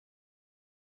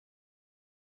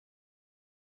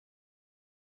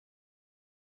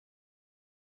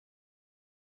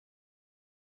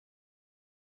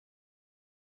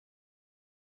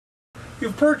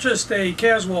You've purchased a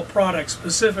Caswell product,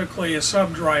 specifically a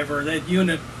subdriver, that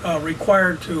unit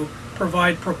required to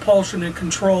provide propulsion and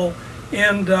control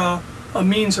and a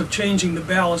means of changing the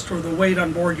ballast or the weight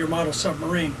on board your model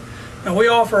submarine. Now we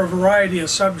offer a variety of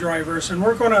subdrivers, and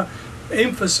we're going to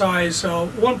emphasize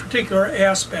one particular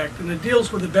aspect, and it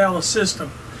deals with the ballast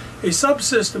system. A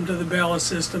subsystem to the ballast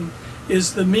system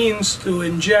is the means to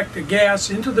inject a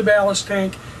gas into the ballast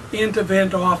tank and to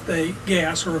vent off the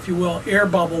gas, or if you will, air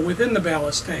bubble within the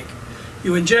ballast tank.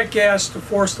 You inject gas to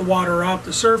force the water out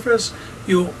the surface.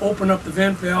 You open up the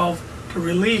vent valve to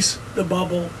release the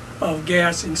bubble of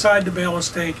gas inside the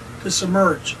ballast tank to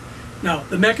submerge. Now,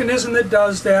 the mechanism that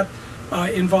does that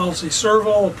involves a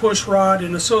servo, a push rod,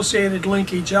 and associated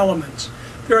linkage elements.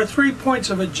 There are 3 points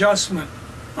of adjustment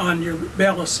on your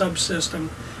ballast subsystem,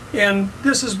 and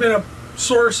this has been a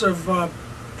source of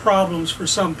problems for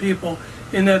some people,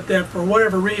 in that for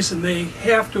whatever reason they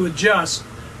have to adjust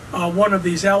one of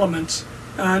these elements,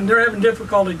 and they're having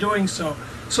difficulty doing so.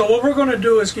 So what we're going to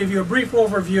do is give you a brief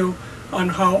overview on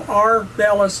how our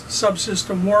ballast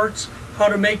subsystem works, how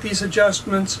to make these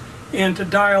adjustments, and to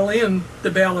dial in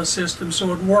the ballast system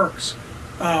so it works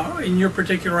in your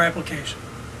particular application.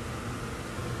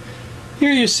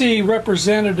 Here you see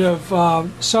representative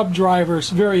subdrivers,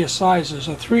 various sizes: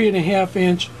 a 3.5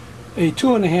 inch, a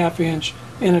 2.5 inch,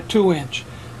 and a 2 inch.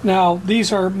 Now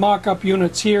these are mock-up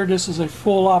units here. This is a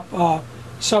full-up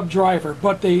subdriver,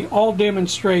 but they all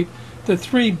demonstrate the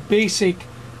 3 basic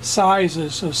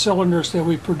sizes of cylinders that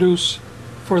we produce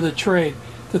for the trade.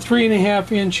 The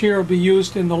 3.5 inch here will be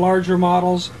used in the larger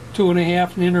models,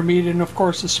 2.5 and intermediate, and of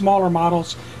course the smaller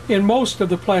models. And most of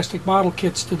the plastic model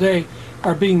kits today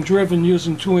are being driven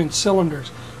using 2-inch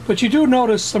cylinders. But you do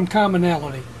notice some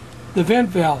commonality. The vent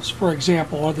valves, for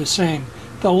example, are the same.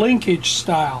 The linkage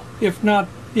style, if not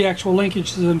the actual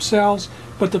linkages themselves,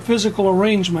 but the physical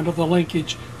arrangement of the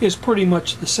linkage is pretty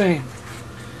much the same.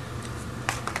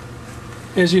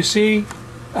 As you see,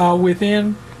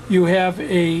 within you have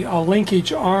a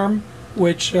linkage arm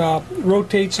which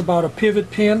rotates about a pivot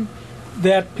pin.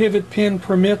 That pivot pin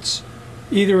permits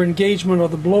either engagement of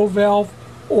the blow valve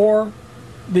or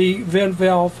the vent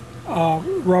valve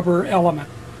rubber element,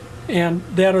 and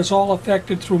that is all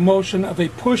affected through motion of a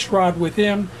push rod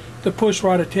within. The push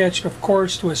rod attached, of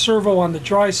course, to a servo on the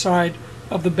dry side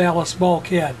of the ballast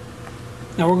bulkhead.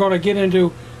 Now we're going to get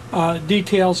into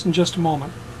details in just a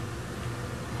moment.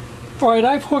 Alright,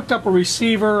 I've hooked up a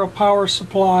receiver, a power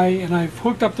supply, and I've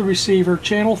hooked up the receiver,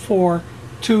 channel 4,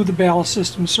 to the ballast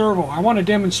system servo. I want to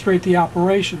demonstrate the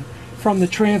operation from the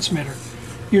transmitter.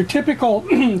 Your typical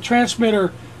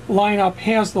transmitter lineup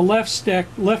has the left stick,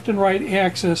 left and right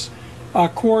axis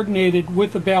coordinated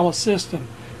with the ballast system.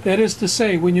 That is to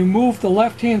say, when you move the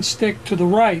left-hand stick to the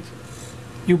right,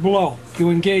 you blow. You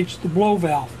engage the blow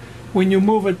valve. When you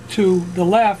move it to the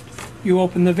left, you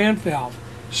open the vent valve.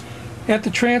 At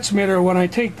the transmitter, when I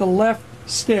take the left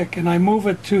stick and I move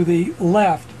it to the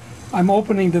left, I'm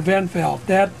opening the vent valve.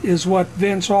 That is what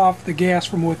vents off the gas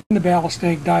from within the ballast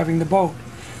tank diving the boat.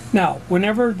 Now,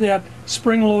 whenever that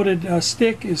spring-loaded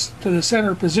stick is to the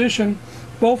center position,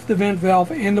 both the vent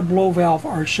valve and the blow valve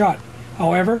are shut.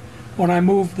 However, when I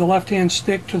move the left-hand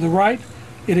stick to the right,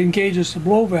 it engages the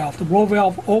blow valve. The blow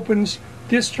valve opens,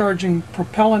 discharging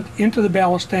propellant into the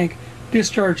ballast tank,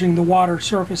 discharging the water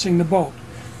surfacing the boat.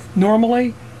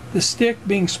 Normally, the stick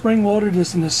being spring-loaded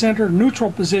is in the center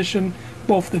neutral position.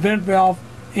 Both the vent valve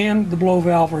and the blow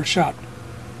valve are shut.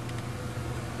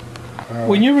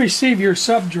 When you receive your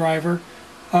subdriver,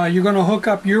 you're going to hook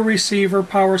up your receiver,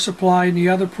 power supply, and the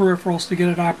other peripherals to get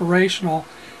it operational.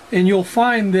 And you'll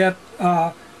find that,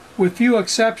 with few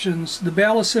exceptions, the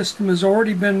ballast system has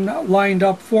already been lined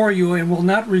up for you and will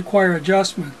not require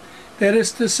adjustment. That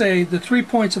is to say, the 3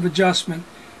 points of adjustment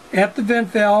at the vent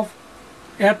valve,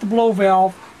 at the blow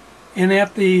valve, and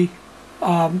at the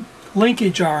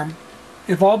linkage arm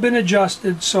have all been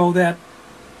adjusted so that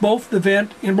both the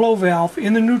vent and blow valve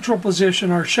in the neutral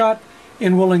position are shut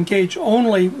and will engage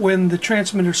only when the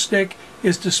transmitter stick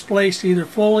is displaced either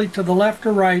fully to the left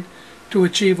or right to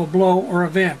achieve a blow or a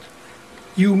vent.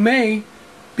 You may,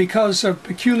 because of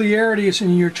peculiarities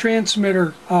in your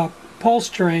transmitter pulse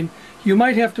train, you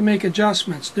might have to make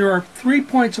adjustments. There are 3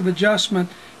 points of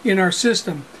adjustment in our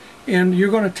system, and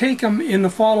you're going to take them in the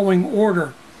following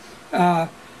order.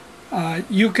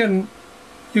 You can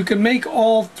make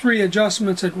all 3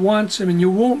 adjustments at once, and you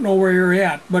won't know where you're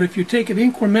at. But if you take it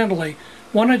incrementally,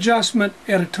 1 adjustment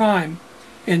at a time,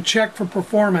 and check for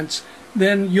performance,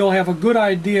 then you'll have a good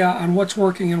idea on what's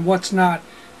working and what's not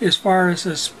as far as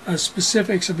the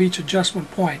specifics of each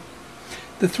adjustment point.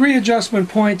 The 3 adjustment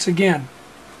points, again,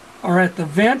 are at the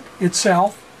vent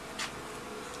itself,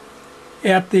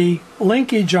 at the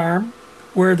linkage arm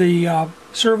where the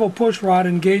servo push rod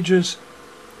engages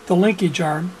the linkage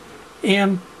arm,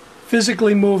 and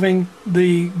physically moving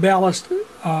the ballast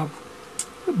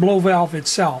blow valve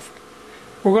itself.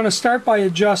 We're going to start by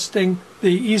adjusting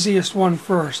the easiest one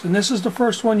first, and this is the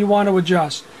first one you want to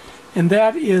adjust, and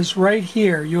that is right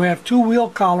here. You have two wheel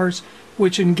collars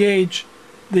which engage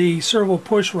the servo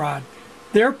push rod.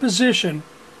 Their position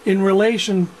in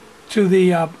relation to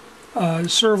the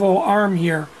servo arm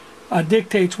here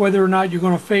dictates whether or not you're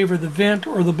going to favor the vent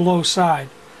or the blow side.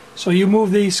 So you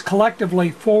move these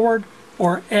collectively forward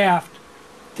or aft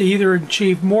to either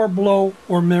achieve more blow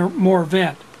or more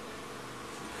vent.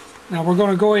 Now we're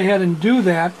going to go ahead and do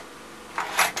that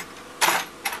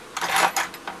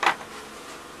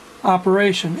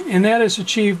operation, and that is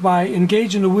achieved by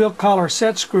engaging the wheel collar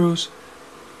set screws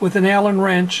with an Allen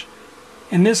wrench.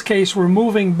 In this case, we're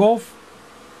moving both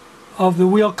of the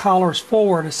wheel collars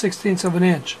forward 1/16 of an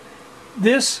inch.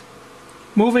 This,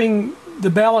 moving the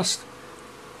ballast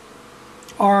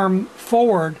arm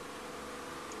forward,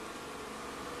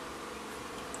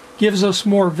 gives us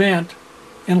more vent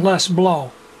and less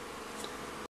blow.